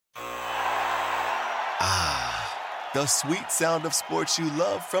The sweet sound of sports you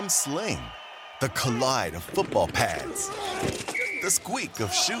love from Sling. The collide of football pads. The squeak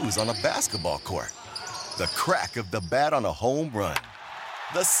of shoes on a basketball court. The crack of the bat on a home run.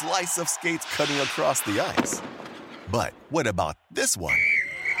 The slice of skates cutting across the ice. But what about this one?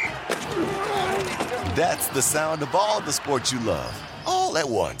 That's the sound of all the sports you love, all at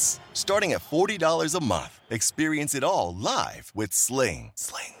once. Starting at $40 a month. Experience it all live with Sling.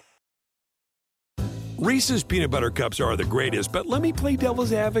 Reese's Peanut Butter Cups are the greatest, but let me play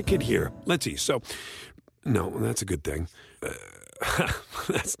devil's advocate here. Let's see. So, no, that's a good thing.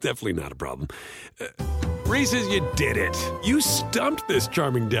 That's definitely not a problem. Reese's, you did it. You stumped this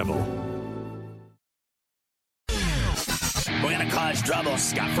charming devil. We're going to cause trouble.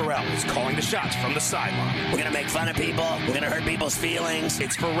 Scott Farrell is calling the shots from the sideline. We're going to make fun of people. We're going to hurt people's feelings.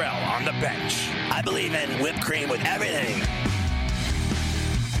 It's Farrell on the bench. I believe in whipped cream with everything.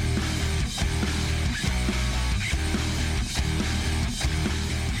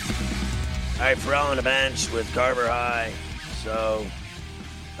 All right, Farrell on the bench with Carver High. So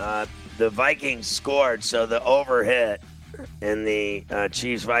the Vikings scored, so the over hit in the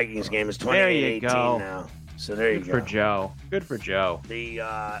Chiefs-Vikings game is 28-18 now. So there you go. Good for Joe. The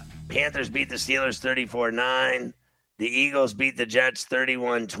Panthers beat the Steelers 34-9. The Eagles beat the Jets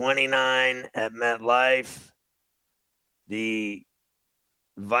 31-29 at MetLife. The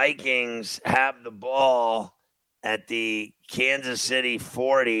Vikings have the ball at the Kansas City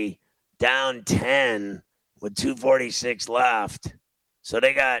 40, down 10 with 2:46 left. So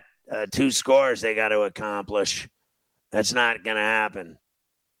they got two scores they got to accomplish. That's not going to happen.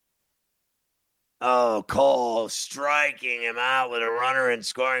 Oh, Cole striking him out with a runner in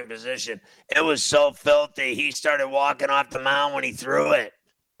scoring position. It was so filthy. He started walking off the mound when he threw it.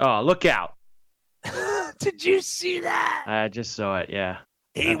 Oh, look out. Did you see that? I just saw it, yeah.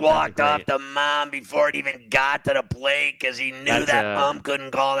 He walked off the mound before it even got to the plate because he knew that ump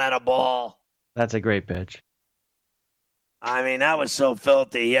couldn't call that a ball. That's a great pitch. I mean, that was so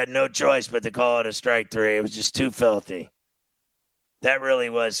filthy. He had no choice but to call it a strike three. It was just too filthy. That really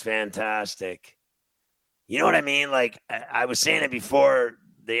was fantastic. You know what I mean? Like, I was saying it before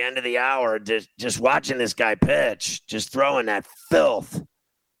the end of the hour, just watching this guy pitch, just throwing that filth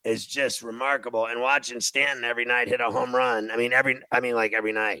is just remarkable. And watching Stanton every night hit a home run. I mean, every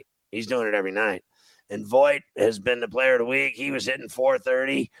night. He's doing it every night. And Voit has been the player of the week. He was hitting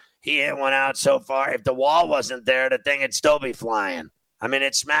 430. He hit one out so far. If the wall wasn't there, the thing would still be flying. I mean,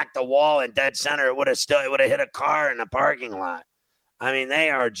 it smacked the wall in dead center. It would have hit a car in the parking lot. I mean, they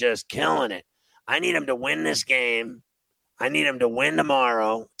are just killing it. I need him to win this game. I need him to win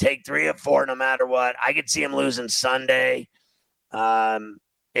tomorrow. Take 3 of 4 no matter what. I could see him losing Sunday.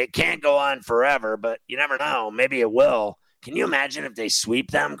 It can't go on forever, but you never know. Maybe it will. Can you imagine if they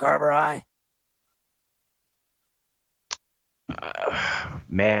sweep them, Carver High?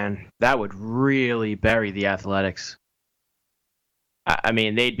 Man, that would really bury the Athletics. I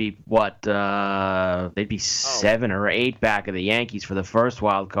mean, they'd be They'd be 7 or 8 back of the Yankees for the first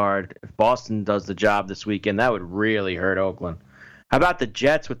wild card. If Boston does the job this weekend, that would really hurt Oakland. How about the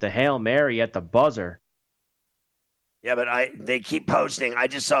Jets with the Hail Mary at the buzzer? Yeah, but they keep posting. I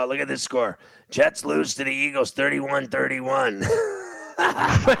just saw. Look at this score. Jets lose to the Eagles 31-31.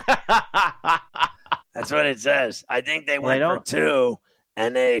 That's what it says. I think they went for 2.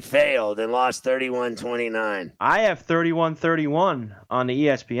 And they failed and lost 31-29. I have 31-31 on the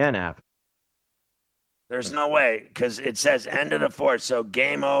ESPN app. There's no way because it says end of the fourth, so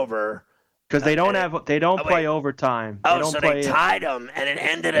game over. Because they don't play overtime. They tied them and it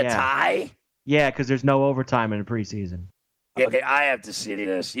ended a tie? Yeah, because there's no overtime in the preseason. Okay, I have to see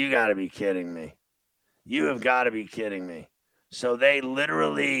this. You got to be kidding me. You have got to be kidding me. So they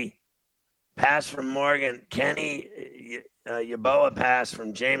literally pass from Morgan, Kenny. Yeboah pass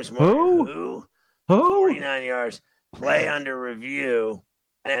from James Morgan. Who? 49 yards. Play under review.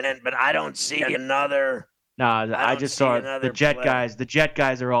 But I don't see another. No, I just saw the Jet play. guys. The Jet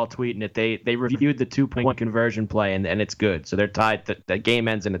guys are all tweeting it. They reviewed the 2-point conversion play, and it's good. So they're tied. The game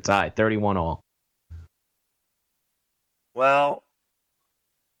ends in a tie, 31-all. Well,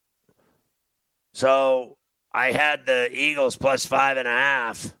 so I had the Eagles plus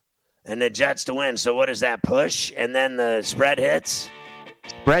 5.5. And the Jets to win. So what does that push? And then the spread hits?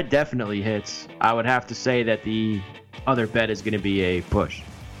 Spread definitely hits. I would have to say that the other bet is going to be a push.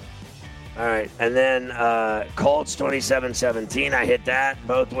 All right. And then Colts 27-17. I hit that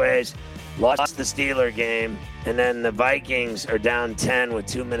both ways. Lost the Steeler game. And then the Vikings are down 10 with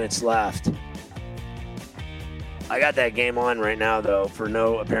 2 minutes left. I got that game on right now, though, for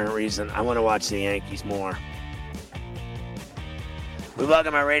no apparent reason. I want to watch the Yankees more. We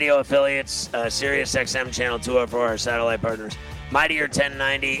welcome our radio affiliates, Sirius XM Channel 204, our satellite partners, Mightier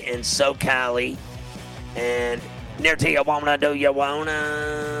 1090 in SoCali, and near to you wanna do you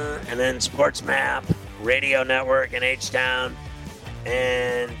wanna, and then Sports Map, Radio Network in H-Town,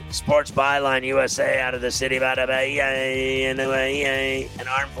 and Sports Byline USA out of the city of Adabay, and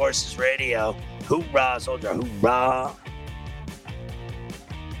Armed Forces Radio. Hoorah, soldier, hoorah.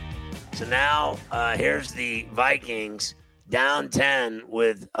 So now here's the Vikings down 10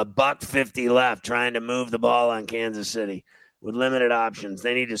 with $1.50 left, trying to move the ball on Kansas City with limited options.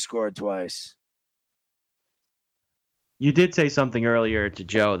 They need to score twice. You did say something earlier to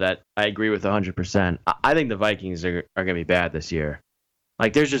Joe that I agree with 100%. I think the Vikings are going to be bad this year.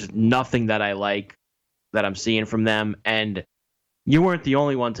 Like, there's just nothing that I like that I'm seeing from them. And you weren't the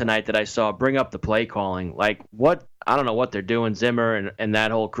only one tonight that I saw bring up the play calling. Like, what? I don't know what they're doing, Zimmer and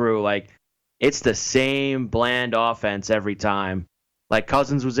that whole crew. Like, it's the same bland offense every time. Like,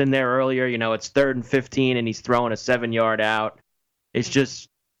 Cousins was in there earlier. You know, it's 3rd and 15, and he's throwing a 7-yard out. It's just,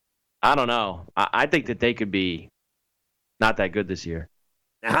 I don't know. I think that they could be not that good this year.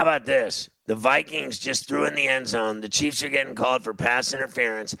 Now, how about this? The Vikings just threw in the end zone. The Chiefs are getting called for pass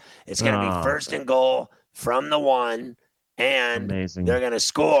interference. It's going to be 1st and goal from the 1, and Amazing. They're going to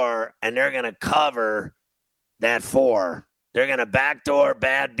score, and they're going to cover that 4. They're going to backdoor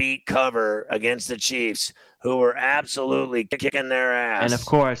bad beat cover against the Chiefs, who were absolutely kicking their ass. And, of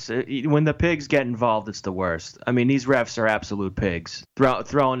course, when the pigs get involved, it's the worst. I mean, these refs are absolute pigs.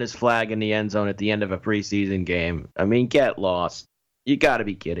 Throwing his flag in the end zone at the end of a preseason game. I mean, get lost. You got to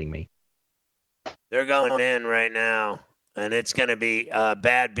be kidding me. They're going in right now, and it's going to be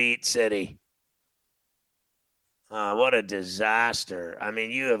bad beat city. What a disaster. I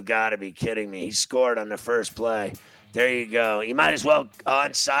mean, you have got to be kidding me. He scored on the first play. There you go. You might as well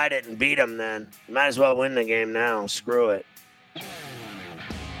onside it and beat him then. You might as well win the game now. Screw it.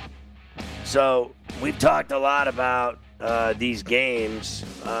 So we've talked a lot about these games.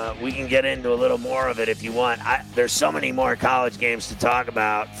 We can get into a little more of it if you want. There's so many more college games to talk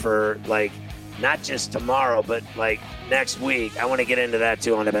about for, like, not just tomorrow, but, like, next week. I want to get into that,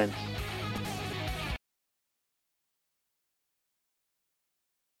 too, on the bench.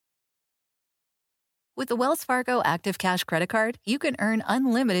 With the Wells Fargo Active Cash Credit Card, you can earn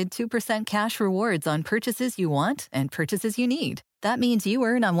unlimited 2% cash rewards on purchases you want and purchases you need. That means you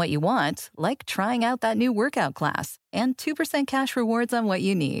earn on what you want, like trying out that new workout class, and 2% cash rewards on what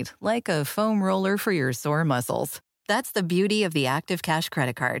you need, like a foam roller for your sore muscles. That's the beauty of the Active Cash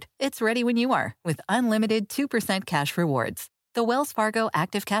Credit Card. It's ready when you are, with unlimited 2% cash rewards. The Wells Fargo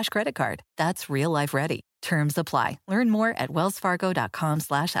Active Cash Credit Card. That's real life ready. Terms apply. Learn more at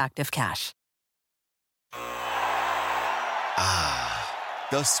wellsfargo.com/activecash.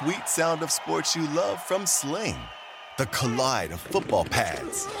 The sweet sound of sports you love from Sling. The collide of football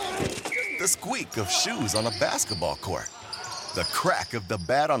pads. The squeak of shoes on a basketball court. The crack of the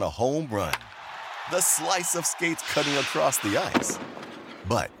bat on a home run. The slice of skates cutting across the ice.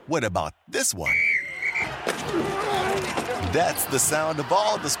 But what about this one? That's the sound of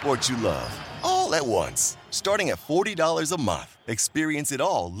all the sports you love, all at once. Starting at $40 a month. Experience it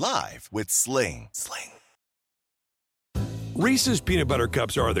all live with Sling. Reese's Peanut Butter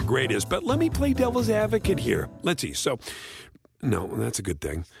Cups are the greatest, but let me play devil's advocate here. Let's see. So, no, that's a good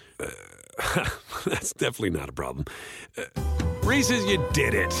thing. That's definitely not a problem. Reese's, you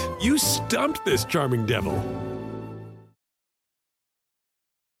did it. You stumped this charming devil.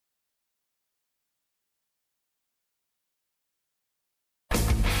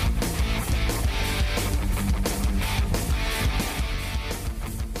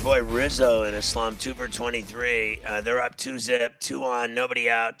 Boy, Rizzo in a slump, 2 for 23. They're up 2-zip, 2 on, nobody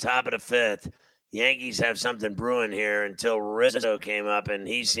out, top of the 5th. Yankees have something brewing here until Rizzo came up, and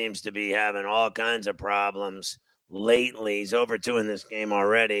he seems to be having all kinds of problems lately. He's over 2 in this game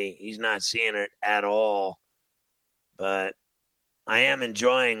already. He's not seeing it at all. But I am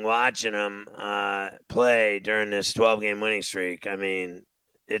enjoying watching him play during this 12-game winning streak. I mean,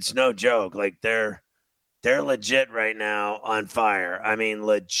 it's no joke. Like, they're legit right now on fire. I mean,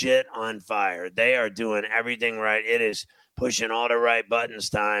 legit on fire. They are doing everything right. It is pushing all the right buttons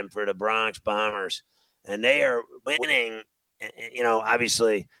time for the Bronx Bombers. And they are winning, you know,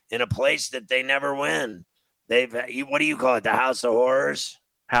 obviously in a place that they never win. What do you call it? The House of Horrors?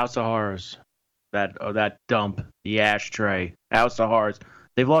 House of Horrors. That dump, the ashtray. House of Horrors.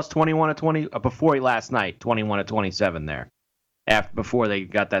 They've lost 21-20 before last night, 21-27 there. Before they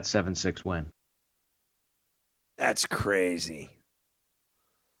got that 7-6 win. That's crazy.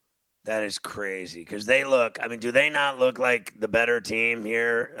 That is crazy because they look. I mean, do they not look like the better team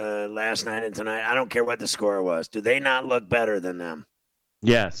here last night and tonight? I don't care what the score was. Do they not look better than them?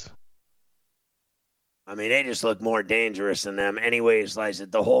 Yes. I mean, they just look more dangerous than them. Any way you slice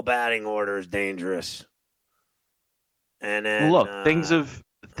it, the whole batting order is dangerous. And then, look,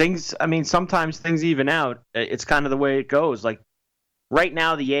 things. I mean, sometimes things even out. It's kind of the way it goes. Like right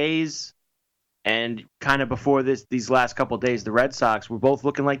now, the A's and kind of before these last couple of days, the Red Sox were both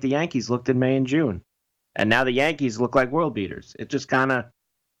looking like the Yankees looked in May and June, and now the Yankees look like world beaters. It just kind of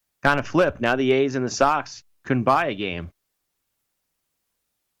flipped. Now the A's and the Sox couldn't buy a game.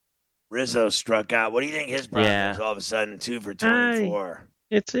 Rizzo struck out. What do you think his problem is all of a sudden 2 for 24?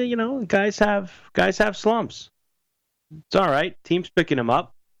 It's guys have slumps. It's all right. Team's picking him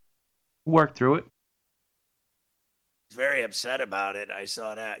up. Work through it. He's very upset about it. I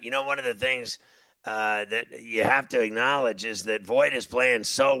saw that. One of the things that you have to acknowledge is that Voit is playing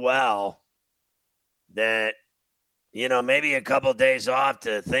so well that, maybe a couple days off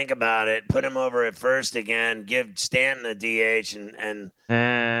to think about it, put him over at first again, give Stanton a DH,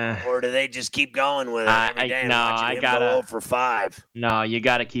 or do they just keep going with it every day? I got to go for 5. No, you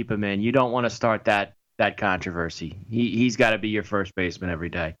got to keep him in. You don't want to start that controversy. He's got to be your first baseman every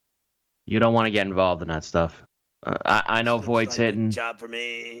day. You don't want to get involved in that stuff. I know Voigt's hitting. Job for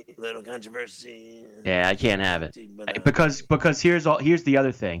me, little controversy. Yeah, I can't have it because here's the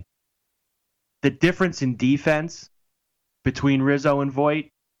other thing. The difference in defense between Rizzo and Voit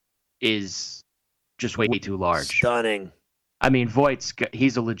is just way too large. Stunning. I mean,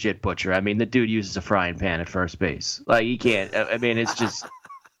 he's a legit butcher. I mean, the dude uses a frying pan at first base. Like, he can't. I mean, it's just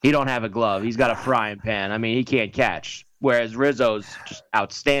he don't have a glove. He's got a frying pan. I mean, he can't catch. Whereas Rizzo's just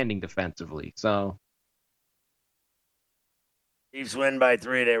outstanding defensively. So Chiefs win by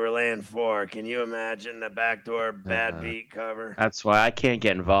 3. They were laying 4. Can you imagine the backdoor bad beat cover? That's why I can't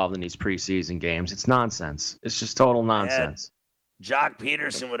get involved in these preseason games. It's nonsense. It's just total nonsense. Jock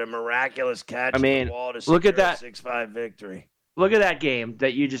Peterson with a miraculous catch. I mean, the wall to look at that 6-5 victory. Look at that game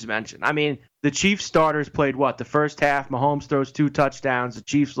that you just mentioned. I mean, the Chiefs starters played what? The first half, Mahomes throws 2 touchdowns. The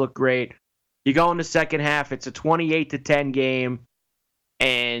Chiefs look great. You go in the second half, it's a 28-10 game.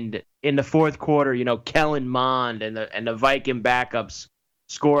 And in the fourth quarter, Kellen Mond and the Viking backups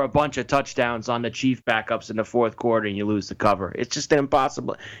score a bunch of touchdowns on the Chief backups in the fourth quarter, and you lose the cover. It's just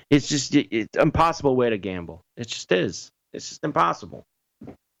impossible. It's impossible way to gamble. It just is. It's just impossible.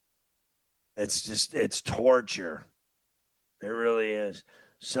 It's torture. It really is.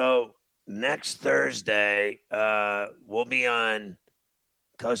 So next Thursday, we'll be on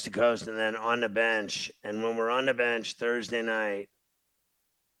Coast to Coast and then on the bench. And when we're on the bench Thursday night,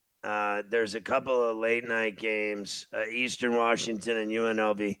 there's a couple of late night games, Eastern Washington and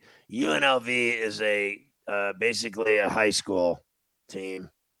UNLV. UNLV is basically a high school team.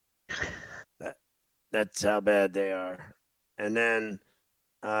 That's how bad they are. And then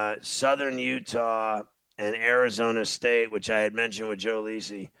Southern Utah and Arizona State, which I had mentioned with Joe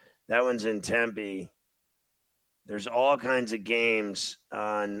Lisi. That one's in Tempe. There's all kinds of games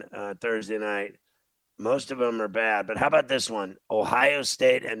on Thursday night. Most of them are bad. But how about this one? Ohio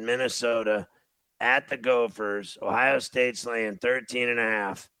State and Minnesota at the Gophers. Ohio State's laying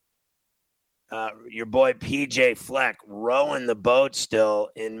 13.5. Your boy PJ Fleck rowing the boat still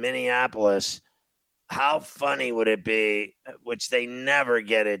in Minneapolis. How funny would it be, which they never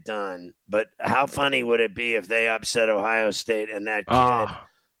get it done, but how funny would it be if they upset Ohio State and that kid,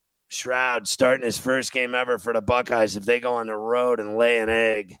 Shroud, starting his first game ever for the Buckeyes, if they go on the road and lay an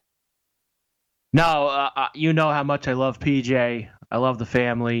egg? No, you know how much I love PJ. I love the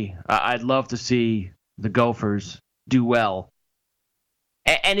family. I'd love to see the Gophers do well.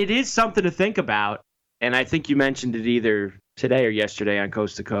 And it is something to think about, and I think you mentioned it either today or yesterday on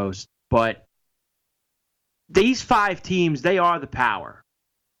Coast to Coast, but these 5 teams, they are the power.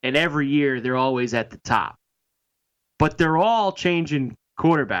 And every year, they're always at the top. But they're all changing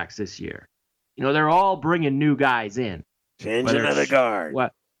quarterbacks this year. They're all bringing new guys in. Changing of the guard.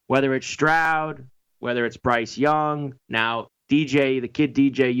 Whether it's Stroud, whether it's Bryce Young. Now, the kid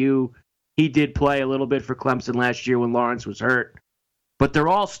DJU, he did play a little bit for Clemson last year when Lawrence was hurt. But they're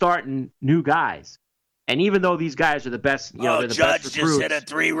all starting new guys. And even though these guys are the best, they're the Judge best recruits. just hit a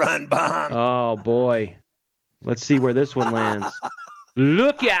 3-run bomb. Oh, boy. Let's see where this one lands.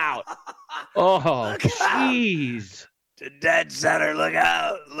 Look out! Oh, jeez. To dead center, look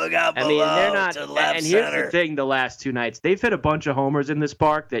out. Look out below. I mean, they're not. To left and here's center. the thing: the last 2 nights, they've hit a bunch of homers in this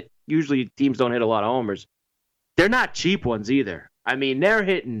park that usually teams don't hit a lot of homers. They're not cheap ones either. I mean, they're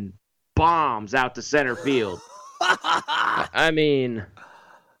hitting bombs out to center field. I mean,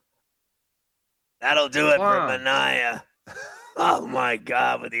 that'll do it for Mania. Oh my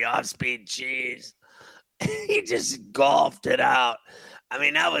God, with the off-speed cheese. He just golfed it out. I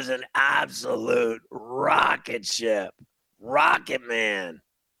mean, that was an absolute rocket ship. Rocket Man.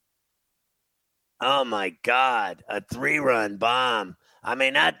 Oh, my God. A 3-run bomb. I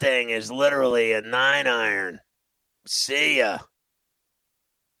mean, that thing is literally a 9-iron. See ya.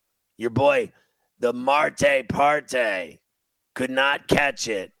 Your boy, the Marte Parte, could not catch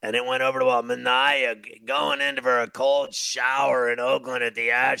it, and it went over the wall. Minaya going in for a cold shower in Oakland at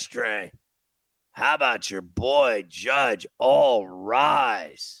the Ashtray. How about your boy, Judge? All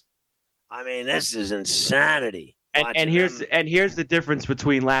rise. I mean, this is insanity. And here's the difference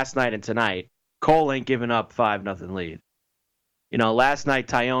between last night and tonight. Cole ain't giving up 5-0 lead. You know, last night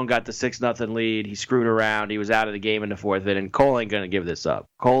Tyone got the 6-0 lead. He screwed around. He was out of the game in the fourth inning. Cole ain't going to give this up.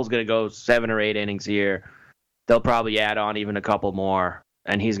 Cole's going to go 7 or 8 innings here. They'll probably add on even a couple more,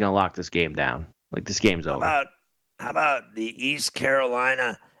 and he's going to lock this game down. Like, this game's over. How about the East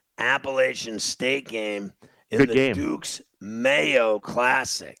Carolina Appalachian State game in Good the game. Duke's Mayo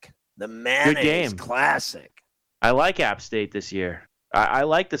Classic? The Mayonnaise Classic. I like App State this year. I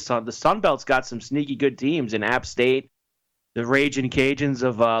like the Sun. The Sun Belt's got some sneaky good teams in App State, the Ragin' Cajuns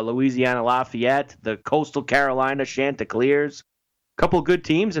of Louisiana Lafayette, the Coastal Carolina Chanticleers. A couple good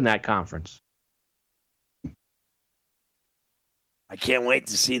teams in that conference. I can't wait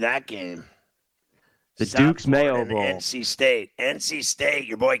to see that game. The South Duke's Florida Mayo and Bowl. NC State. NC State,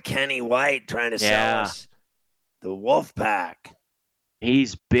 your boy Kenny White trying to sell us the Wolfpack.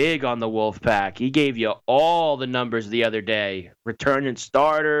 He's big on the Wolfpack. He gave you all the numbers the other day. Returning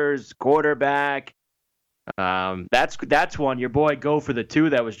starters, quarterback. That's one. Your boy Go for the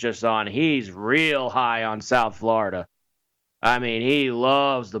 2 that was just on. He's real high on South Florida. I mean, he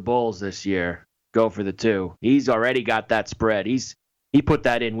loves the Bulls this year. Go for the 2. He's already got that spread. He put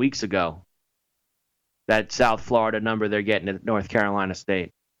that in weeks ago. That South Florida number they're getting at North Carolina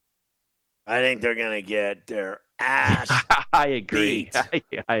State. I think they're going to get their ass I agree.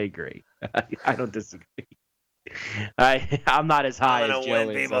 I agree. I don't disagree. I'm not as high I'm as going to Joey.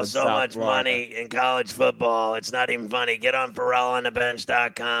 win people so much money in college football. It's not even funny. Get on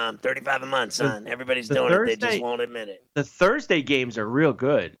PharrellOnTheBench.com. $35 a month, son. Everybody's doing it. They just won't admit it. The Thursday games are real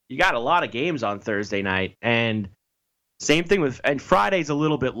good. You got a lot of games on Thursday night. And same thing and Friday's a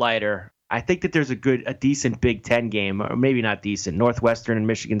little bit lighter. I think that there's a decent Big Ten game, or maybe not decent. Northwestern and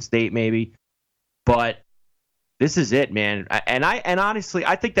Michigan State, maybe. But this is it, man. And honestly,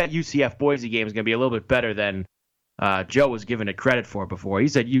 I think that UCF Boise game is going to be a little bit better than Joe was given it credit for before. He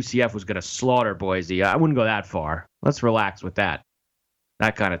said UCF was going to slaughter Boise. I wouldn't go that far. Let's relax with that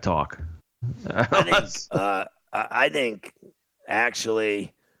kind of talk. I think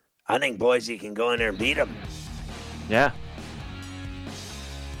Boise can go in there and beat them. Yeah.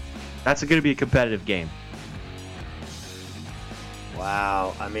 That's going to be a competitive game.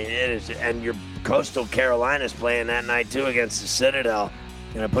 Wow. I mean, it is. And your Coastal Carolina's playing that night, too, against the Citadel.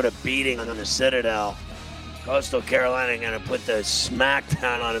 Going to put a beating on the Citadel. Coastal Carolina going to put the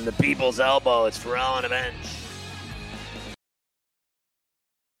smackdown on him, the people's elbow. It's Pharrell on the bench.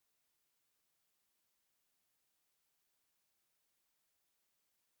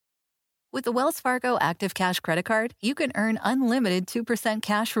 With the Wells Fargo Active Cash Credit Card, you can earn unlimited 2%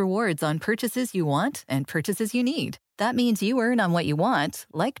 cash rewards on purchases you want and purchases you need. That means you earn on what you want,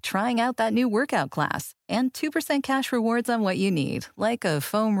 like trying out that new workout class, and 2% cash rewards on what you need, like a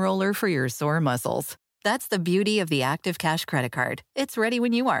foam roller for your sore muscles. That's the beauty of the Active Cash Credit Card. It's ready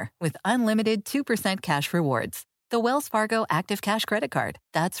when you are, with unlimited 2% cash rewards. The Wells Fargo Active Cash Credit Card.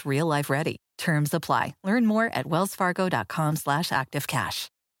 That's real life ready. Terms apply. Learn more at wellsfargo.com/activecash.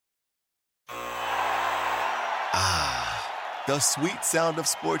 The sweet sound of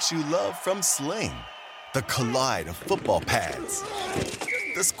sports you love from Sling. The collide of football pads.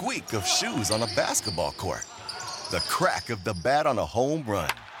 The squeak of shoes on a basketball court. The crack of the bat on a home run.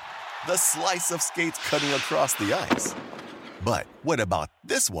 The slice of skates cutting across the ice. But what about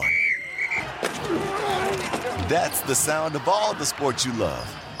this one? That's the sound of all the sports you love,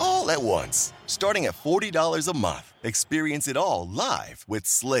 all at once. Starting at $40 a month. Experience it all live with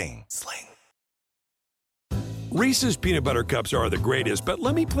Sling. Reese's peanut butter cups are the greatest, but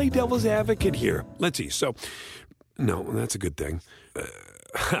let me play devil's advocate here. Let's see. So, no, that's a good thing.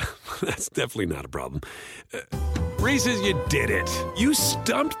 That's definitely not a problem. Reese's, you did it. You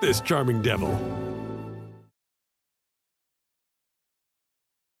stumped this charming devil.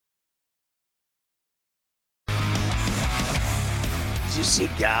 Did you see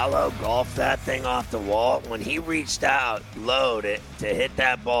Gallo golf that thing off the wall? When he reached out low to hit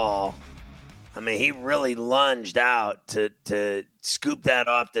that ball, I mean, he really lunged out to scoop that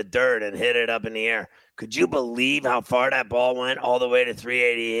off the dirt and hit it up in the air. Could you believe how far that ball went all the way to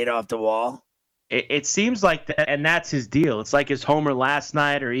 388 off the wall? It seems like that, and that's his deal. It's like his homer last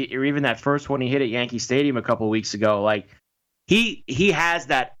night or even that first one he hit at Yankee Stadium a couple weeks ago. Like, he has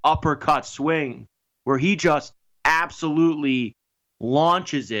that uppercut swing where he just absolutely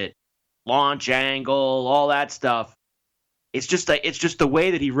launches it, launch angle, all that stuff. It's just the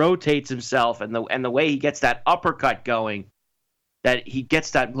way that he rotates himself and the way he gets that uppercut going, that he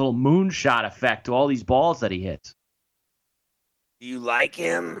gets that little moonshot effect to all these balls that he hits. Do you like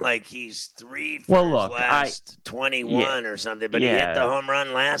him? Like he's 3 for Well, his look, last 21 or something, but he hit the home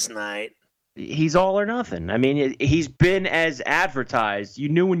run last night. He's all or nothing. I mean, he's been as advertised. You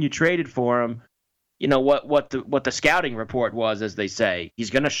knew when you traded for him, you know what the scouting report was, as they say. He's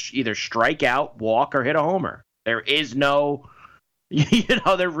going to either strike out, walk, or hit a homer. There is no,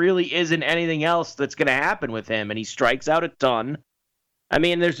 there really isn't anything else that's going to happen with him, and he strikes out a ton. I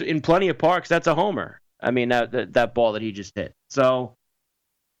mean, there's in plenty of parks, that's a homer. I mean, that ball that he just hit. So,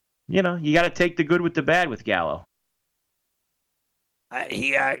 you got to take the good with the bad with Gallo. But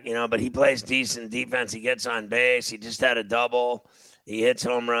he plays decent defense. He gets on base. He just had a double. He hits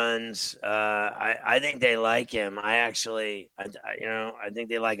home runs. I think they like him. I think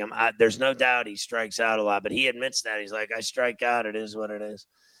they like him. There's no doubt he strikes out a lot, but he admits that. He's like, I strike out. It is what it is.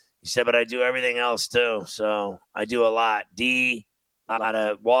 He said, but I do everything else too. So I do a lot. A lot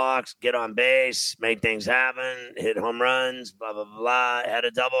of walks, get on base, make things happen, hit home runs, blah, blah, blah. Had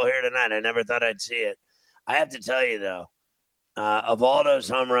a double here tonight. I never thought I'd see it. I have to tell you, though, of all those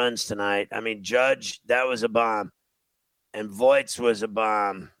home runs tonight, I mean, Judge, that was a bomb. And Voits was a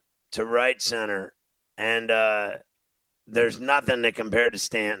bomb to right center. And there's nothing to compare to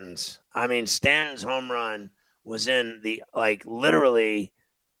Stanton's. I mean, Stanton's home run was in the, literally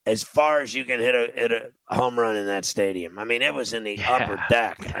as far as you can hit a home run in that stadium. I mean, it was in the upper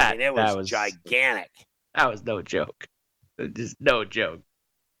deck. I mean, it was gigantic. That was no joke. Just no joke.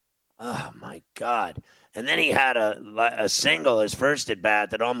 Oh, my God. And then he had a single, his first at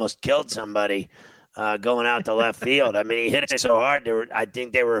bat, that almost killed somebody going out to left field. I mean, he hit it so hard, I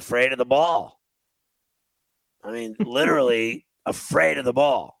think they were afraid of the ball. I mean, literally afraid of the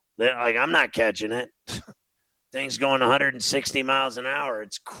ball. They're like, I'm not catching it. Thing's going 160 miles an hour.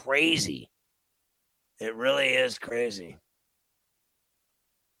 It's crazy. It really is crazy.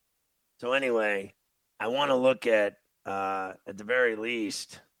 So anyway, I want to look at the very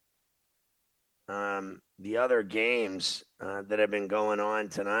least, the other games that have been going on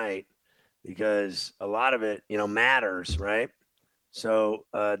tonight, because a lot of it, matters, right? So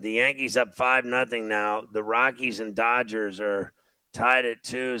the Yankees up 5-0 now. The Rockies and Dodgers are tied at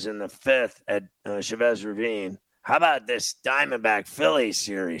 2s in the 5th at Chavez Ravine. How about this Diamondback Phillies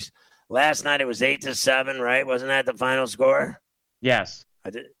series? Last night it was 8-7, right? Wasn't that the final score? Yes.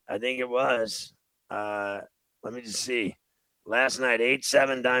 I think it was. Let me just see. Last night,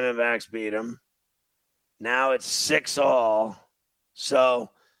 8-7 Diamondbacks beat them. Now it's 6-all.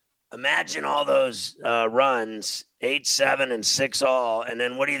 So imagine all those runs, 8-7 and 6-all, and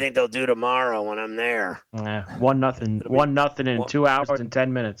then what do you think they'll do tomorrow when I'm there? 1-0 in 2 hours and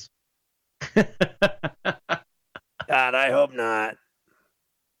 10 minutes. God, I hope not.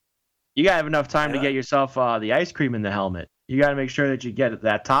 You gotta have enough time to get yourself the ice cream in the helmet. You gotta make sure that you get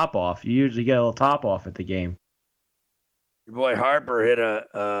that top off. You usually get a little top off at the game. Your boy Harper hit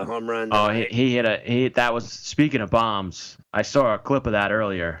a home run. Oh, that was, speaking of bombs, I saw a clip of that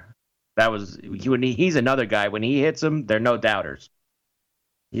earlier. That was, he's another guy. When he hits them, they're no doubters.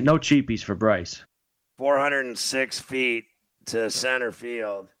 No cheapies for Bryce. 406 feet to center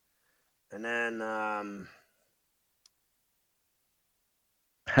field. And then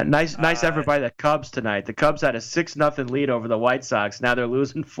nice effort by the Cubs tonight. The Cubs had a 6-0 lead over the White Sox. Now they're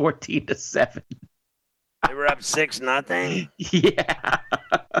losing 14-7. They were up 6-0 Yeah.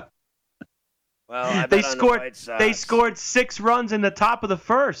 Well, I bet the White Sox. They scored 6 runs in the top of the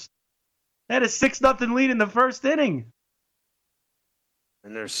first. They had a 6-0 lead in the first inning.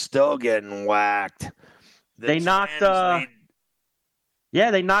 And they're still getting whacked. They knocked Keuchel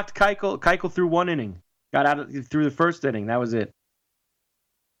through 1 inning. Got through the first inning. That was it.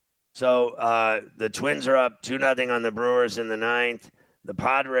 So the Twins are up 2-0 on the Brewers in the 9th. The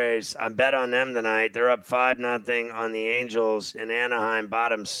Padres, I bet on them tonight. They're up 5-0 on the Angels in Anaheim,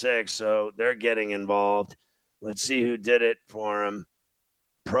 bottom 6, so they're getting involved. Let's see who did it for them.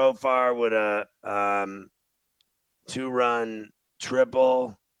 Profar with a 2-run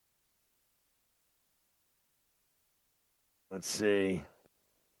triple. Let's see.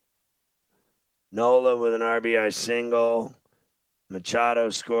 Nola with an RBI single. Machado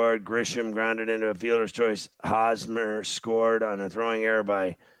scored. Grisham grounded into a fielder's choice. Hosmer scored on a throwing error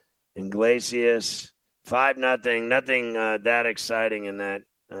by Iglesias. 5-0. Nothing that exciting in that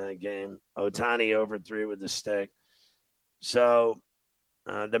game. Ohtani over 3 with the stick. So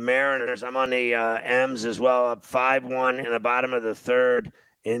The Mariners, I'm on the M's as well, up 5-1 in the bottom of the third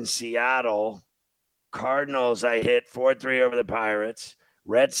in Seattle. Cardinals, I hit 4-3 over the Pirates.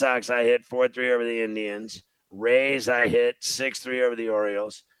 Red Sox, I hit 4-3 over the Indians. Rays, I hit 6-3 over the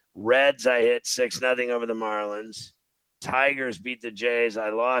Orioles. Reds, I hit 6-0 over the Marlins. Tigers beat the Jays. I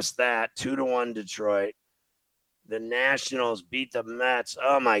lost that 2-1 Detroit. The Nationals beat the Mets.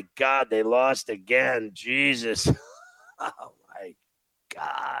 Oh, my God, they lost again. Jesus. Oh, my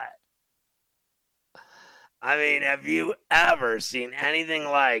God. I mean, have you ever seen anything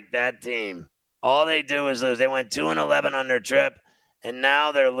like that team? All they do is lose. They went 2-11 on their trip, and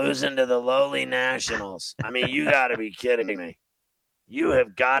now they're losing to the lowly Nationals. I mean, you got to be kidding me. You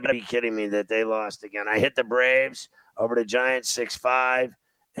have got to be kidding me that they lost again. I hit the Braves over the Giants 6-5,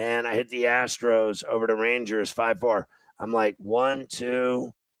 and I hit the Astros over the Rangers 5-4. I'm like 1,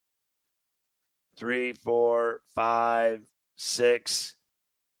 2, 3, 4, 5, 6,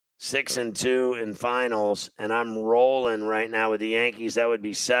 6-2 in finals, and I'm rolling right now with the Yankees. That would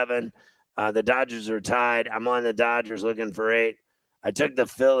be 7. The Dodgers are tied. I'm on the Dodgers looking for 8. I took the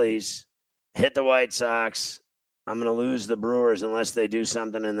Phillies, hit the White Sox. I'm going to lose the Brewers unless they do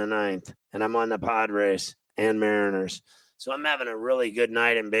something in the 9th. And I'm on the Padres and Mariners. So I'm having a really good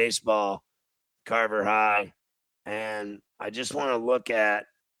night in baseball, Carver High. And I just want to look at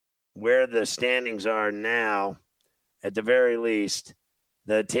where the standings are now, at the very least.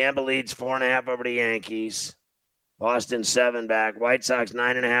 The Tampa leads 4.5 over the Yankees. Boston 7 back. White Sox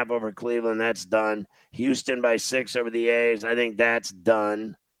 9.5 over Cleveland. That's done. Houston by 6 over the A's. I think that's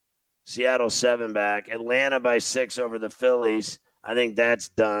done. Seattle 7 back. Atlanta by 6 over the Phillies. I think that's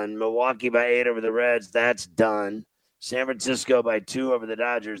done. Milwaukee by 8 over the Reds. That's done. San Francisco by 2 over the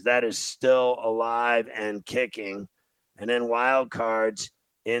Dodgers. That is still alive and kicking. And then wild cards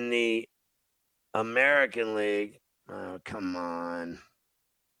in the American League. Oh, come on.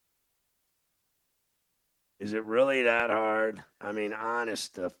 Is it really that hard? I mean,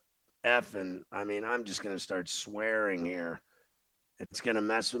 honest to effing. I mean, I'm just going to start swearing here. It's going to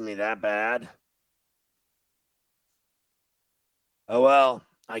mess with me that bad? Oh, well,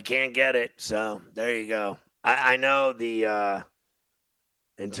 I can't get it. So there you go. I know the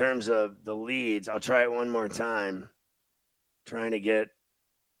in terms of the leads, I'll try it one more time. Trying to get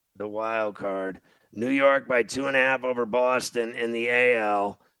the wild card. New York by 2.5 over Boston in the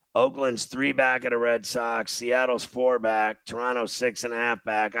AL. Oakland's 3 back at the Red Sox. Seattle's 4 back. Toronto's 6.5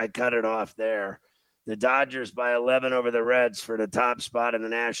 back. I cut it off there. The Dodgers by 11 over the Reds for the top spot in the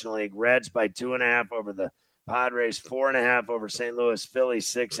National League. Reds by 2.5 over the Padres. 4.5 over St. Louis. Phillies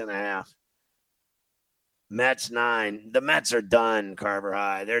 6.5. Mets 9. The Mets are done, Carver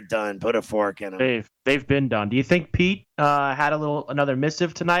High. They're done. Put a fork in them. They've been done. Do you think Pete had another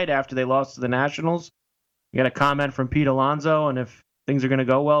missive tonight after they lost to the Nationals? You got a comment from Pete Alonso, and if things are going to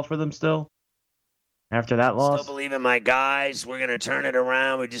go well for them still after that loss? Still believe in my guys. We're going to turn it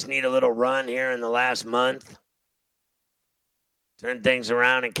around. We just need a little run here in the last month. Turn things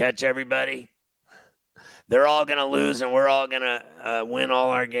around and catch everybody. They're all going to lose, and we're all going to win all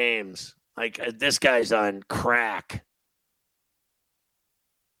our games. Like, this guy's on crack.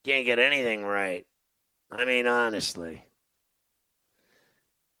 Can't get anything right. I mean, honestly.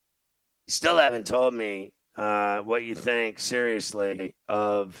 You still haven't told me what you think, seriously,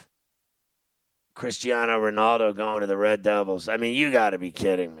 of Cristiano Ronaldo going to the Red Devils. I mean, you got to be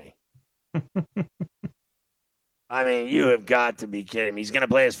kidding me. I mean, you have got to be kidding me. He's going to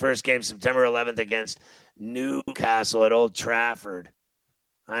play his first game September 11th against Newcastle at Old Trafford.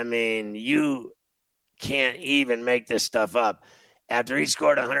 I mean, you can't even make this stuff up. After he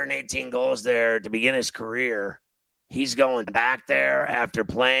scored 118 goals there to begin his career, he's going back there after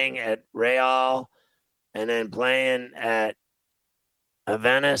playing at Real and then playing at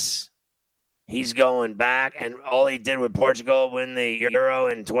Venice. He's going back, and all he did with Portugal win the Euro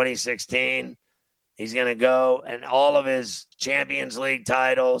in 2016. He's going to go, and all of his Champions League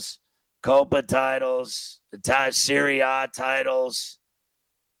titles, Copa titles, the Serie A titles,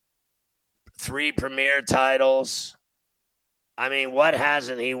 3 Premier titles. I mean, what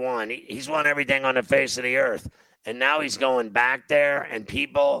hasn't he won? He's won everything on the face of the earth. And now he's going back there, and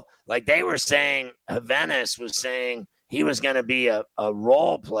people, like they were saying, Venice was saying he was going to be a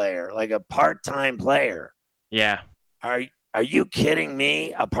role player, like a part-time player. Yeah. Are you kidding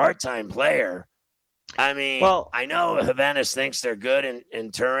me? A part-time player? I mean, well, I know Venice thinks they're good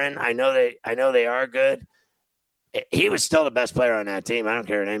in Turin. I know they are good. He was still the best player on that team. I don't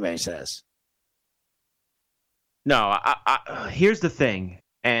care what anybody says. No, here's the thing,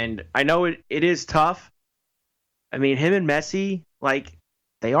 and I know it is tough. I mean, him and Messi, like,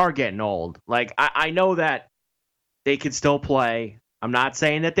 they are getting old. Like, I know that they could still play. I'm not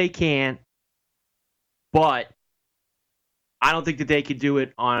saying that they can't, but I don't think that they could do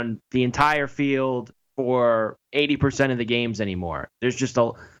it on the entire field for 80% of the games anymore. There's just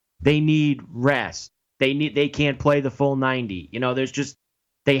they need rest. They can't play the full 90.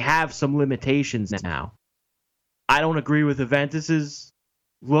 They have some limitations now. I don't agree with Juventus's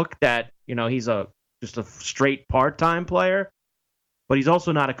look that, he's just a straight part-time player, but he's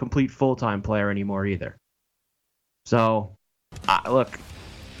also not a complete full-time player anymore either. So, look,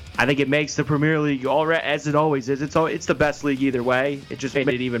 I think it makes the Premier League, as it always is, it's the best league either way. It just made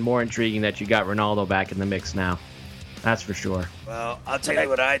it even more intriguing that you got Ronaldo back in the mix now. That's for sure. Well, I'll tell you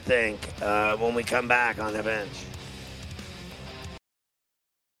what I think when we come back on the bench.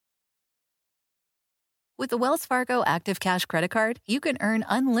 With the Wells Fargo Active Cash Credit Card, you can earn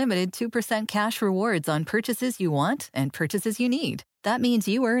unlimited 2% cash rewards on purchases you want and purchases you need. That means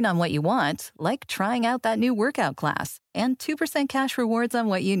you earn on what you want, like trying out that new workout class, and 2% cash rewards on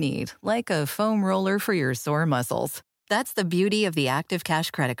what you need, like a foam roller for your sore muscles. That's the beauty of the Active Cash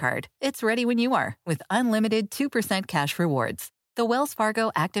Credit Card. It's ready when you are, with unlimited 2% cash rewards. The Wells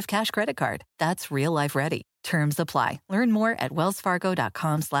Fargo Active Cash Credit Card. That's real life ready. Terms apply. Learn more at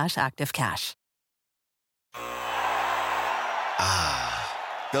wellsfargo.com/activecash.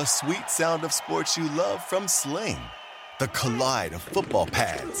 The sweet sound of sports you love from Sling. The collide of football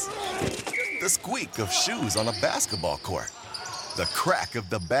pads. The squeak of shoes on a basketball court. The crack of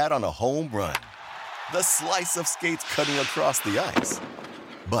the bat on a home run. The slice of skates cutting across the ice.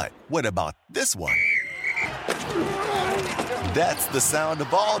 But what about this one? That's the sound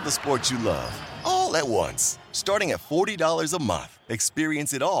of all the sports you love, all at once. Starting at $40 a month.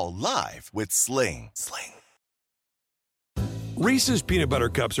 Experience it all live with Sling. Reese's peanut butter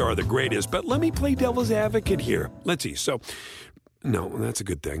cups are the greatest, but let me play devil's advocate here. Let's see. So, no, that's a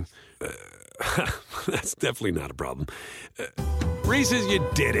good thing. That's definitely not a problem. Reese's, you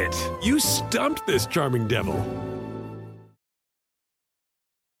did it. You stumped this charming devil.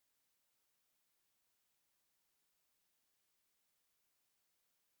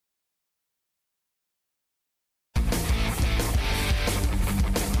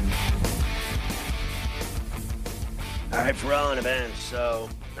 All right, Pharrell on the bench. So,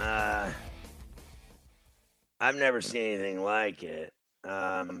 I've never seen anything like it.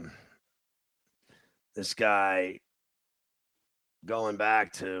 This guy going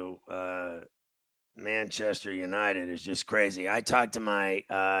back to Manchester United is just crazy. I talked to my,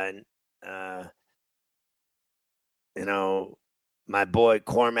 my boy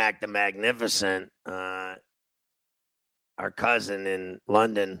Cormac the Magnificent, our cousin in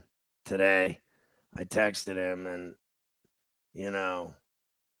London today. I texted him and, it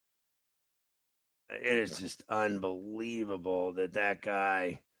is just unbelievable that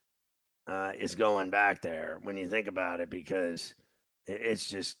guy is going back there when you think about it, because it's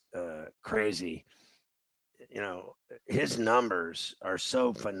just crazy. His numbers are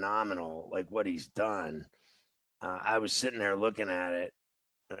so phenomenal, like what he's done. I was sitting there looking at it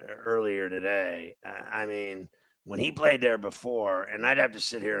earlier today. I mean, when he played there before, and I'd have to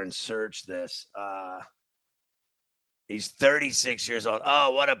sit here and search this. He's 36 years old.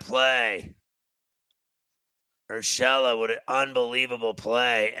 Oh, what a play. Urshela, what an unbelievable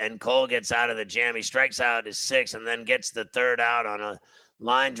play. And Cole gets out of the jam. He strikes out his 6 and then gets the 3rd out on a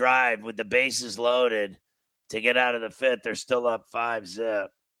line drive with the bases loaded to get out of the 5th. They're still up 5-0.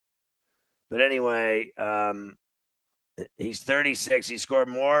 But anyway, he's 36. He scored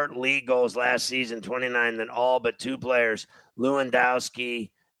more league goals last season, 29, than all but 2 players,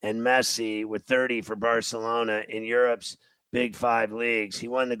 Lewandowski and Messi, with 30 for Barcelona in Europe's Big 5 leagues. He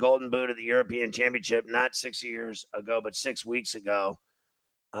won the Golden Boot of the European Championship not 6 years ago, but 6 weeks ago.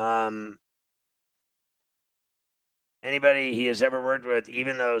 Anybody he has ever worked with,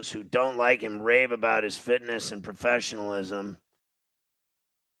 even those who don't like him, rave about his fitness and professionalism.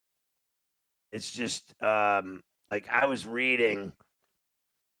 It's just like I was reading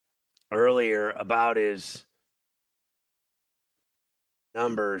earlier about his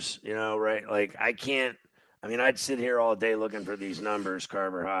numbers, right? Like I'd sit here all day looking for these numbers,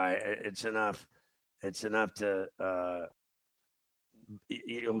 Carver High. It's enough to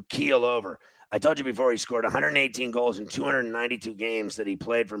keel over. I told you before, he scored 118 goals in 292 games that he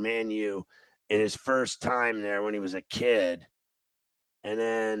played for Man U in his first time there when he was a kid. And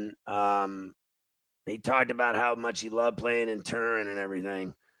then he talked about how much he loved playing in Turin and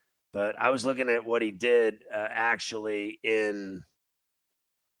everything. But I was looking at what he did actually in,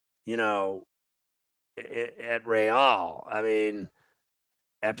 at Real. I mean,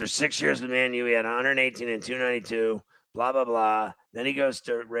 after 6 years with Man U, he had 118 and 292, blah, blah, blah. Then he goes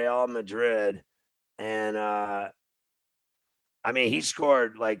to Real Madrid, and I mean, he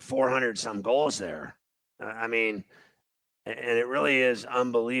scored like 400 some goals there. I mean, and it really is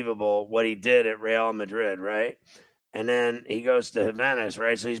unbelievable what he did at Real Madrid, right? And then he goes to Juventus,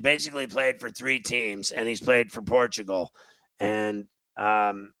 right? So he's basically played for 3 teams, and he's played for Portugal, and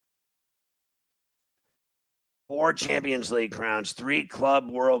 4 Champions League crowns, 3 Club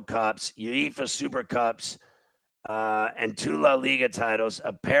World Cups, UEFA Super Cups, and 2 La Liga titles,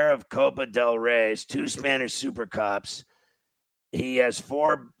 a pair of Copa del Reys, 2 Spanish Super Cups. He has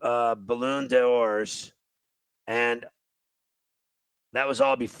 4 Ballon d'Ors, and that was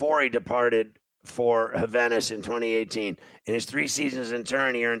all before he departed for Juventus in 2018. In his 3 seasons in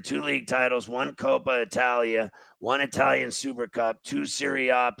turn, he earned 2 league titles, 1 Coppa Italia, 1 Italian Super Cup, 2 Serie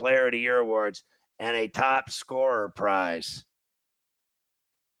A Player of the Year awards, and a top scorer prize.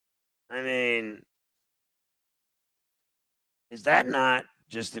 I mean, is that not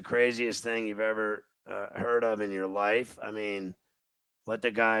just the craziest thing you've ever heard of in your life? I mean, what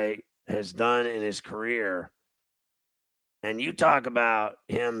the guy has done in his career. And you talk about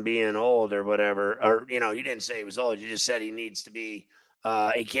him being old or whatever, or, you didn't say he was old. You just said he needs to be,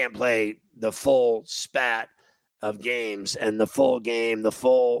 he can't play the full spat of games and the full game, the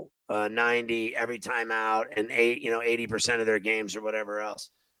full 90 every time out, and 80% of their games or whatever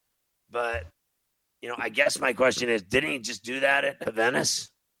else. But, I guess my question is, didn't he just do that at Juventus?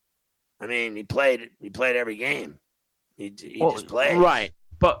 I mean, he played every game. He just played. Right.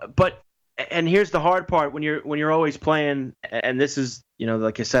 But and here's the hard part when you're always playing, and this is,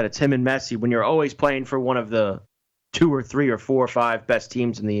 like I said, it's him and Messi, when you're always playing for one of the 2 or 3 or 4 or 5 best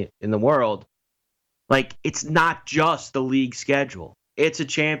teams in the world. Like, it's not just the league schedule. It's a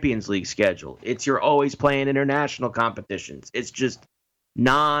Champions League schedule. You're always playing international competitions. It's just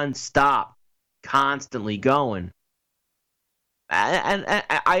nonstop, constantly going. And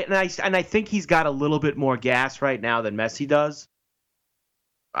I think he's got a little bit more gas right now than Messi does.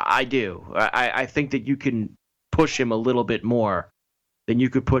 I do. I think that you can push him a little bit more than you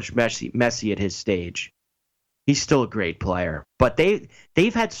could push Messi at his stage. He's still a great player, but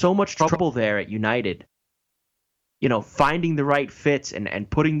they've had so much trouble there at United. Finding the right fits and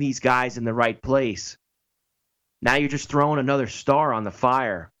putting these guys in the right place. Now you're just throwing another star on the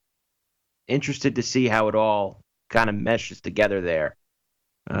fire. Interested to see how it all kind of meshes together there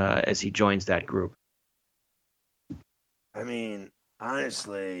as he joins that group. I mean,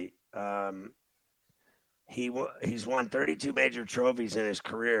 honestly, he's won 32 major trophies in his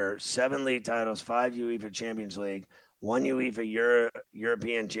career, 7 league titles, 5 UEFA Champions League, 1 UEFA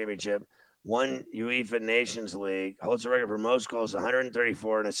European Championship, 1 UEFA Nations League, holds the record for most goals,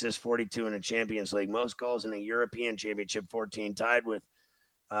 134, and assists 42 in the Champions League, most goals in the European Championship, 14, tied with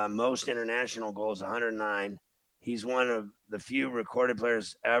most international goals, 109. He's one of the few recorded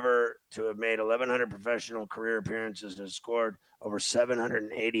players ever to have made 1,100 professional career appearances and scored over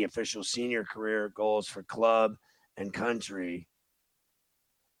 780 official senior career goals for club and country.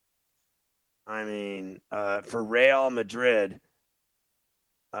 I mean, for Real Madrid,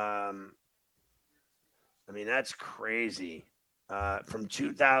 that's crazy. From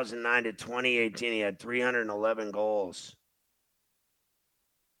 2009 to 2018, he had 311 goals.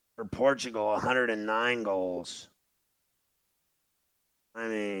 For Portugal, 109 goals. I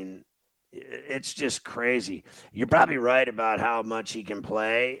mean, it's just crazy. You're probably right about how much he can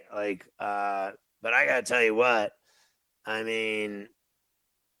play. But I got to tell you what, I mean,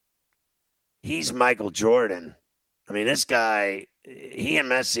 he's Michael Jordan. I mean, this guy, he and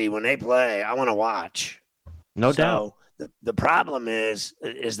Messi, when they play, I want to watch. No doubt. The problem is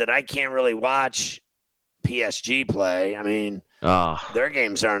that I can't really watch PSG play. I mean, their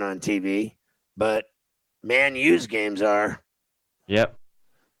games aren't on TV, but Man U's games are. Yep.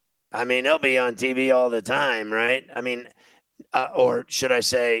 I mean, they'll be on TV all the time, right? I mean, or should I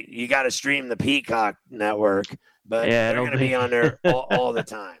say, you got to stream the Peacock network, but they're going to be on there all the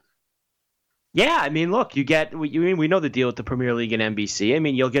time. Yeah, I mean, look, we know the deal with the Premier League and NBC. I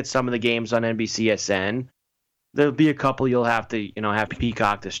mean, you'll get some of the games on NBCSN. There'll be a couple you'll have to, have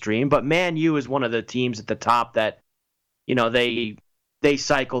Peacock to stream. But Man U is one of the teams at the top that, they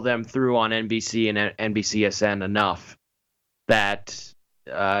cycle them through on NBC and NBCSN enough that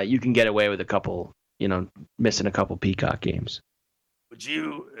you can get away with a couple, missing a couple Peacock games.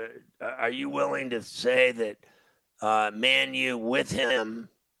 Are you willing to say that Man U with him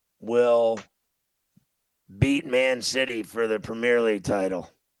will beat Man City for the Premier League title?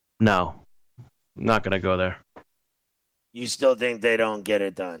 No, I'm not going to go there. You still think they don't get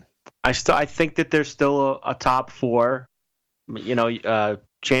it done? I think that there's still a top 4,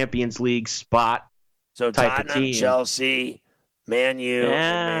 Champions League spot. So type Tottenham, of team. Chelsea, Man U, and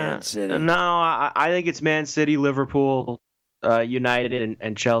Man City. No, I think it's Man City, Liverpool, United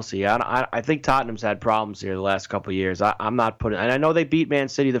and Chelsea. I think Tottenham's had problems here the last couple of years. I'm not putting, and I know they beat Man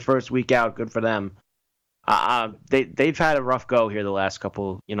City the first week out. Good for them. They've had a rough go here the last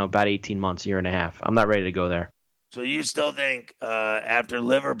couple, about 18 months, year and a half. I'm not ready to go there. So you still think after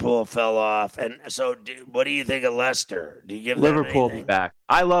Liverpool fell off, and so what do you think of Leicester? Do you give Liverpool them anything? back?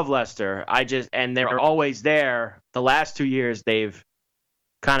 I love Leicester. And they're always there. The last 2 years they've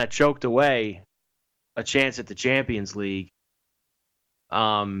kind of choked away a chance at the Champions League.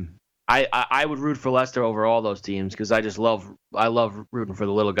 I would root for Leicester over all those teams because I love rooting for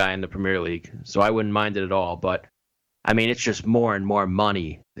the little guy in the Premier League. So I wouldn't mind it at all. But I mean, it's just more and more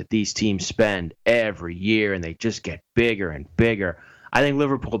money that these teams spend every year, and they just get bigger and bigger. I think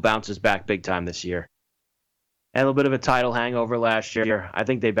Liverpool bounces back big time this year. And a little bit of a title hangover last year. I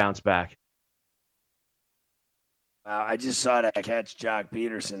think they bounce back. I just saw that catch Jock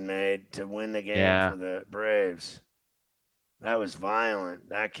Peterson made to win the game for the Braves. That was violent,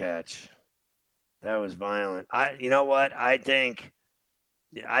 that catch. That was violent. You know what? I think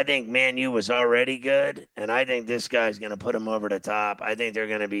Man U was already good, and I think this guy's going to put them over the top. I think they're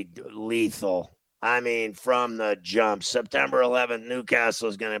going to be lethal. I mean, from the jump. September 11th, Newcastle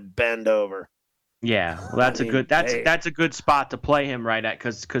is going to bend over. Yeah, well, that's a good spot to play him right at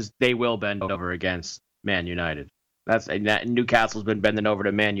because they will bend over against Man United. Newcastle's been bending over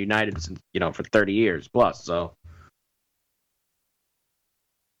to Man United since, for 30 years plus. So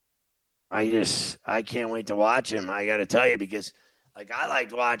I can't wait to watch him. I got to tell you, because I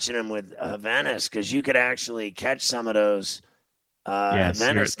liked watching him with Venice, because you could actually catch some of those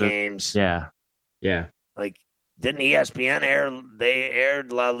Venice games. Yeah. Didn't ESPN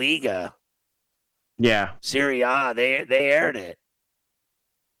aired La Liga? Yeah. Serie A, they aired it.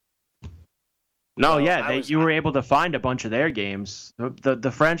 No, you were able to find a bunch of their games.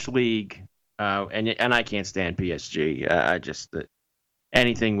 The French league, and I can't stand PSG.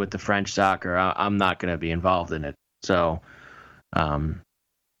 Anything with the French soccer, I'm not going to be involved in it. So,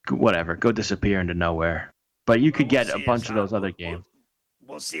 whatever, go disappear into nowhere. But you could get a bunch of those other games.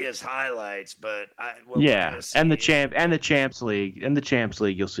 We'll see his highlights, but and the Champs League,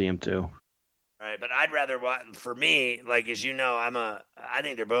 you'll see him too. Right, but I'd rather watch. For me, as you know, I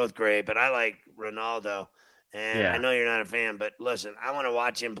think they're both great, but I like Ronaldo, and I know you're not a fan, but listen, I want to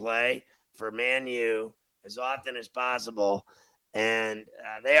watch him play for Man U as often as possible, and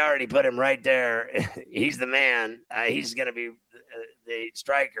they already put him right there. He's the man. He's going to be the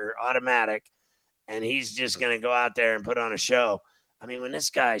striker, automatic, and he's just going to go out there and put on a show. I mean, when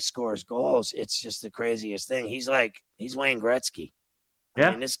this guy scores goals, it's just the craziest thing. He's Wayne Gretzky. Yeah.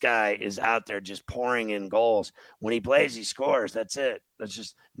 I mean, this guy is out there just pouring in goals. When he plays, he scores. That's it. That's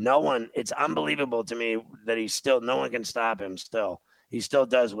just it's unbelievable to me that no one can stop him still. He still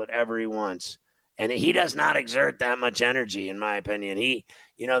does whatever he wants. And he does not exert that much energy, in my opinion.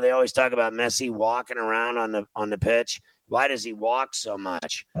 They always talk about Messi walking around on the pitch. Why does he walk so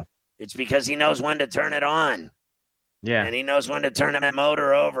much? It's because he knows when to turn it on. Yeah. And he knows when to turn that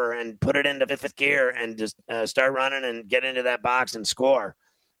motor over and put it into fifth gear and just start running and get into that box and score.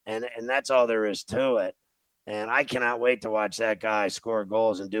 And that's all there is to it. And I cannot wait to watch that guy score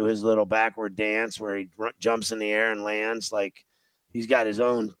goals and do his little backward dance where he jumps in the air and lands like he's got his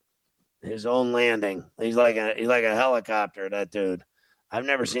own landing. He's like a helicopter, that dude. I've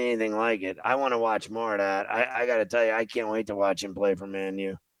never seen anything like it. I want to watch more of that. I got to tell you, I can't wait to watch him play for Man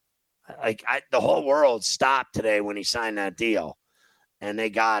U. The whole world stopped today when he signed that deal, and they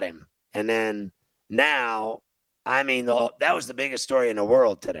got him. And then now, I mean, that was the biggest story in the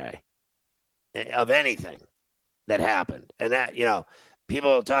world today of anything that happened. And that,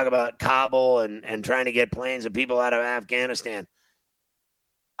 people talk about Kabul and trying to get planes and people out of Afghanistan.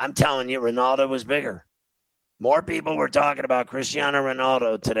 I'm telling you, Ronaldo was bigger. More people were talking about Cristiano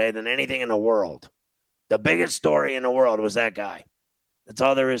Ronaldo today than anything in the world. The biggest story in the world was that guy. That's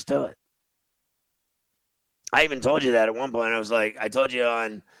all there is to it. I even told you that at one point. I told you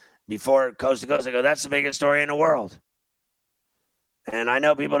on before Coast to Coast, I go, that's the biggest story in the world. And I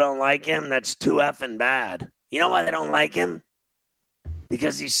know people don't like him. That's too effing bad. You know why they don't like him?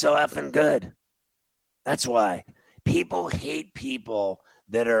 Because he's so effing good. That's why. People hate people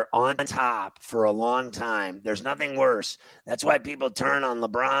that are on top for a long time. There's nothing worse. That's why people turn on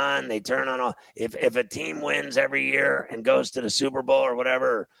LeBron. They turn on if a team wins every year and goes to the Super Bowl or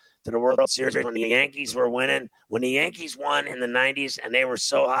whatever, to the World Series, when the Yankees were winning, when the Yankees won in the 90s and they were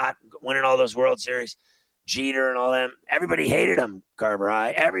so hot, winning all those World Series, Jeter and all them, everybody hated them, Carver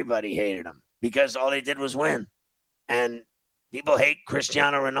High. Everybody hated them because all they did was win. And people hate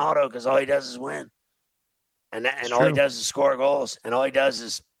Cristiano Ronaldo because all he does is win. And all he does is score goals. And all he does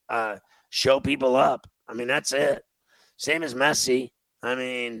is show people up. I mean, that's it. Same as Messi. I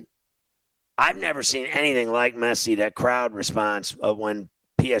mean, I've never seen anything like Messi, that crowd response of when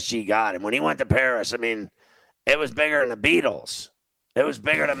PSG got him. When he went to Paris, I mean, it was bigger than the Beatles. It was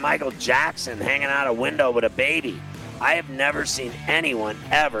bigger than Michael Jackson hanging out a window with a baby. I have never seen anyone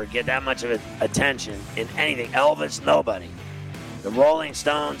ever get that much of attention in anything. Elvis, nobody. The Rolling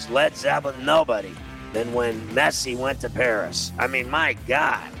Stones, Led Zeppelin, nobody. Than when Messi went to Paris. I mean, my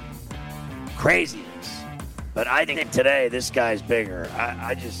God. Craziness. But I think today this guy's bigger.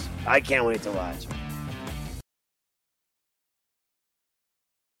 I can't wait to watch.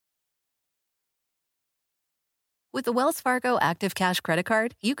 With the Wells Fargo Active Cash Credit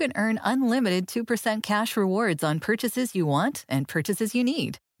Card, you can earn unlimited 2% cash rewards on purchases you want and purchases you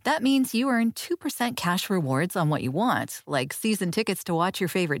need. That means you earn 2% cash rewards on what you want, like season tickets to watch your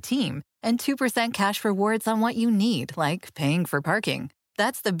favorite team, and 2% cash rewards on what you need, like paying for parking.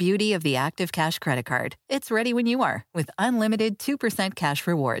 That's the beauty of the Active Cash Credit Card. It's ready when you are, with unlimited 2% cash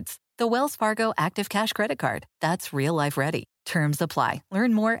rewards. The Wells Fargo Active Cash Credit Card. That's real life ready. Terms apply.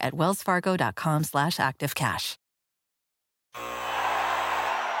 Learn more at wellsfargo.com/activecash.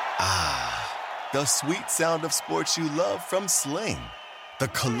 The sweet sound of sports you love from Sling. The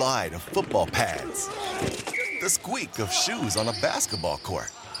collide of football pads. The squeak of shoes on a basketball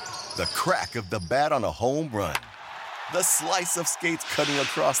court. The crack of the bat on a home run. The slice of skates cutting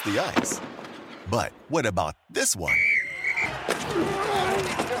across the ice. But what about this one?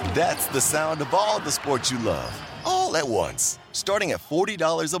 That's the sound of all the sports you love, all at once. Starting at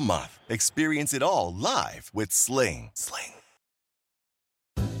 $40 a month. Experience it all live with Sling.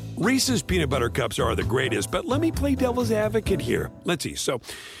 Reese's Peanut Butter Cups are the greatest, but let me play devil's advocate here. Let's see. So,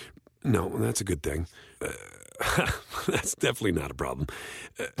 no, that's a good thing. That's definitely not a problem.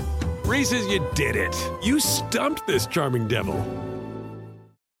 Reese's, you did it. You stumped this charming devil.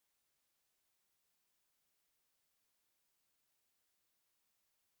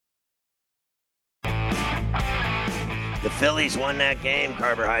 The Phillies won that game,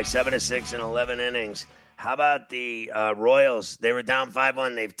 Carver High, 7-6 in 11 innings. How about the Royals? They were down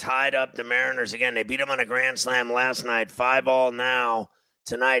 5-1. They've tied up the Mariners again. They beat them on a grand slam last night. 5-all now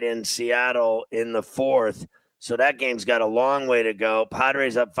tonight in Seattle in the fourth. So that game's got a long way to go.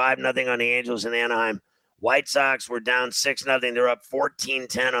 Padres up 5-0 on the Angels in Anaheim. White Sox were down 6-0. They're up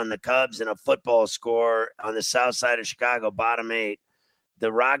 14-10 on the Cubs in a football score on the south side of Chicago, bottom 8.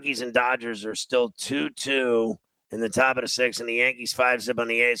 The Rockies and Dodgers are still 2-2 in the top of the 6th, and the Yankees 5-zip on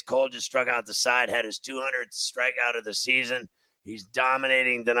the A's. Cole just struck out the side, had his 200th strikeout of the season. He's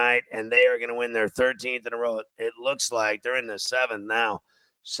dominating tonight, and they are going to win their 13th in a row. It looks like they're in the 7th now.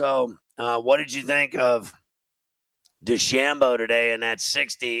 So what did you think of DeChambeau today in that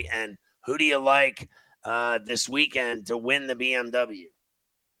 60, and who do you like this weekend to win the BMW?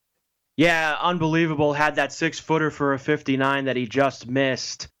 Yeah, unbelievable. Had that 6-footer for a 59 that he just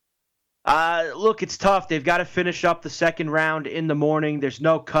missed. Look, it's tough. They've got to finish up the second round in the morning. There's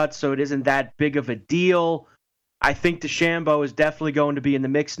no cut, so it isn't that big of a deal. I think DeChambeau is definitely going to be in the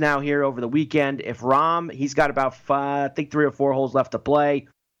mix now here over the weekend. If Rahm, he's got about 3 or 4 holes left to play.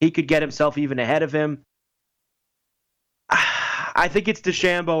 He could get himself even ahead of him. I think it's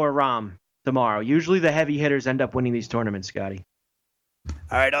DeChambeau or Rahm tomorrow. Usually the heavy hitters end up winning these tournaments, Scotty.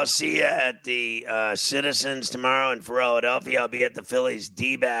 All right, I'll see you at the Citizens tomorrow in Philadelphia. I'll be at the Phillies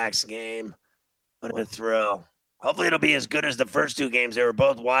D-backs game. What a thrill. Hopefully it'll be as good as the first 2 games. They were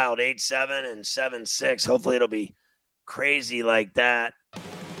both wild, 8-7 and 7-6. Hopefully it'll be crazy like that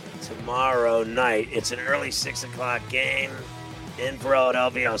tomorrow night. It's an early 6 o'clock game in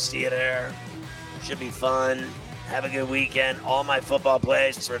Philadelphia. I'll see you there. Should be fun. Have a good weekend. All my football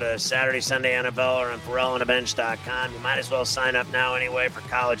plays for the Saturday, Sunday NFL are on PharrellOnTheBench.com. You might as well sign up now anyway for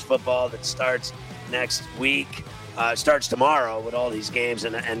college football that starts next week. Starts tomorrow with all these games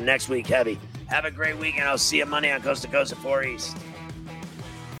and next week heavy. Have a great weekend. I'll see you Monday on Coast to Coast at 4 East.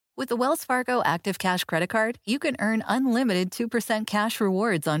 With the Wells Fargo Active Cash Credit Card, you can earn unlimited 2% cash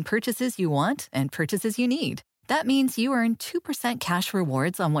rewards on purchases you want and purchases you need. That means you earn 2% cash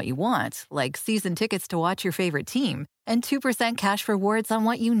rewards on what you want, like season tickets to watch your favorite team, and 2% cash rewards on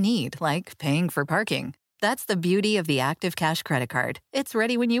what you need, like paying for parking. That's the beauty of the Active Cash Credit Card. It's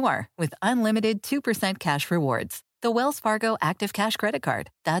ready when you are, with unlimited 2% cash rewards. The Wells Fargo Active Cash Credit Card.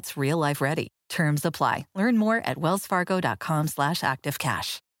 That's real life ready. Terms apply. Learn more at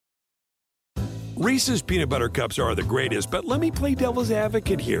wellsfargo.com/activecash. Reese's Peanut Butter Cups are the greatest, but let me play devil's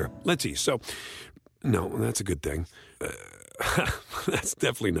advocate here. Let's see. So, no, that's a good thing. That's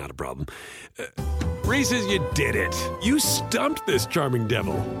definitely not a problem. Reese's, you did it. You stumped this charming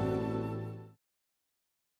devil.